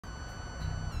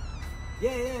Yeah,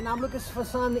 and I'm looking for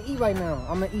something to eat right now.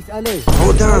 I'm in East LA.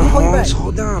 Hold on, Holmes.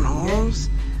 Hold on,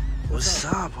 Holmes. What's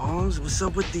up, Holmes? What's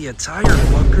up with the attire,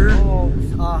 fucker?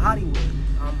 Oh, Hollywood.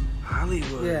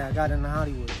 Hollywood. Yeah, I got in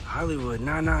Hollywood. Hollywood.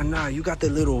 Nah. You got the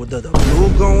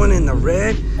blue going and the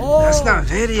red. Oh, that's not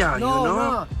video, no, you know?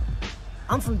 No.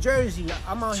 I'm from Jersey.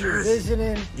 I'm out here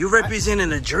visiting. You representing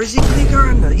the Jersey clique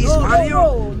on the East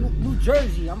Audio? No, New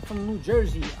Jersey. I'm from New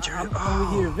Jersey. I'm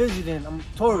over here visiting. I'm a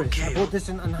tourist. Okay. I bought this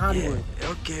in Hollywood.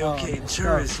 Yeah. Okay,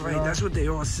 tourist, right? That's what they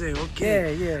all say.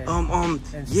 Okay.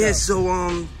 Yeah.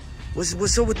 So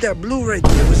what's up with that blue right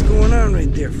there? What's going on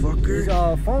right there, fucker?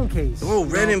 It's phone case. Oh,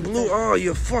 red and blue. Oh,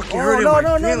 you're fucking hurting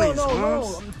my feelings,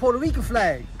 no. Puerto Rican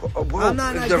flag. I'm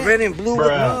not the red and blue.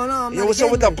 No, yo, what's up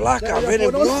with the black guy? Red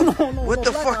and blue? No, what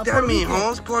the fuck that mean,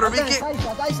 Holmes? Puerto Rican? No,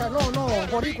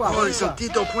 Boricua. Oh, it's some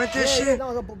Tito Puente shit?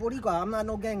 No, Boricua. I'm not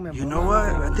no gang member. You know what?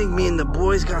 I think me and the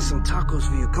boys got some tacos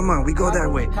for you. Come on, we go that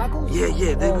way. Tacos? Yeah,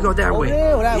 we go that way.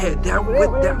 Yeah, that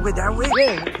way.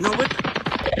 Yeah. No, what?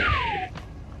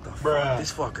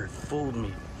 This fucker fooled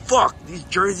me. Fuck, these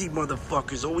Jersey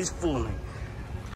motherfuckers always fool me.